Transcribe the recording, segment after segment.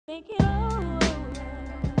I'm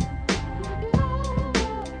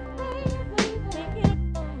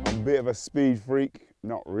a bit of a speed freak,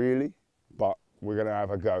 not really, but we're gonna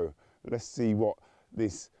have a go. Let's see what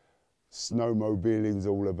this snowmobiling's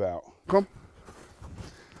all about. Come.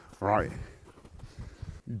 Right.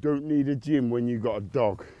 You don't need a gym when you got a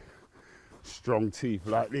dog. Strong teeth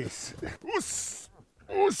like this.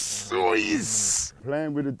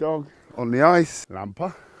 Playing with the dog on the ice.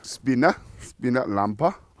 Lamper, spinner,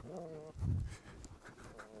 lamper.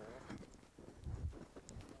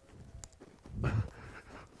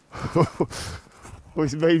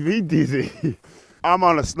 Which made me dizzy. I'm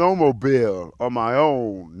on a snowmobile on my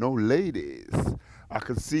own, no ladies. I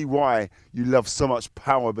can see why you love so much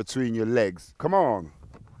power between your legs. Come on.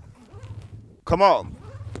 Come on.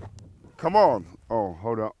 Come on. Oh,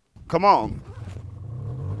 hold up. Come on.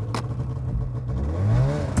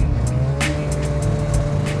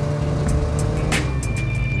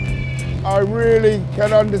 I really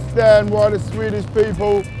can understand why the Swedish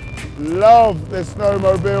people love their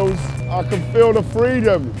snowmobiles. I can feel the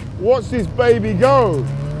freedom. Watch this baby go.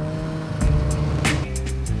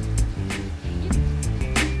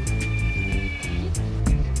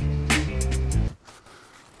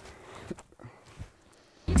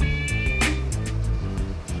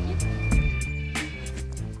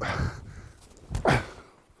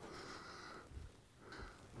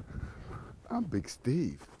 I'm Big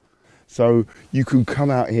Steve. So you can come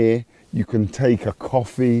out here, you can take a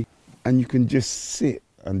coffee, and you can just sit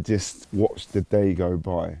and just watch the day go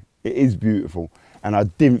by. It is beautiful, and I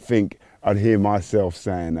didn't think I'd hear myself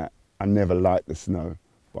saying that. I never liked the snow,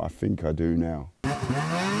 but I think I do now.